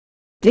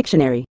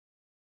Dictionary.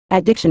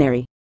 At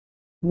dictionary.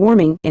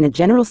 Warming, in a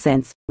general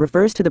sense,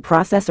 refers to the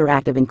process or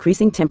act of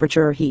increasing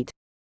temperature or heat.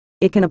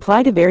 It can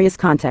apply to various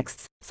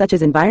contexts, such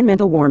as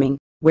environmental warming,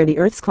 where the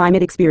Earth's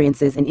climate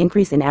experiences an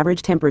increase in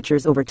average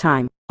temperatures over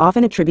time,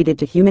 often attributed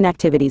to human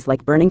activities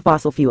like burning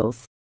fossil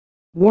fuels.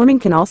 Warming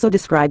can also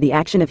describe the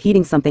action of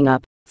heating something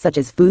up, such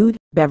as food,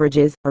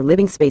 beverages, or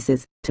living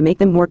spaces, to make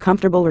them more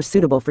comfortable or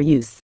suitable for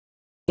use.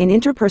 In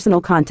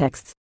interpersonal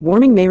contexts,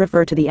 warming may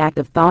refer to the act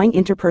of thawing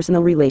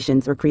interpersonal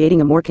relations or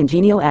creating a more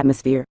congenial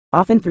atmosphere,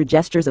 often through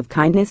gestures of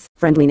kindness,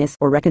 friendliness,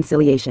 or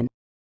reconciliation.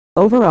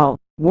 Overall,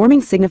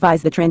 warming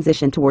signifies the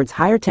transition towards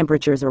higher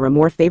temperatures or a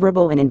more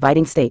favorable and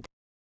inviting state.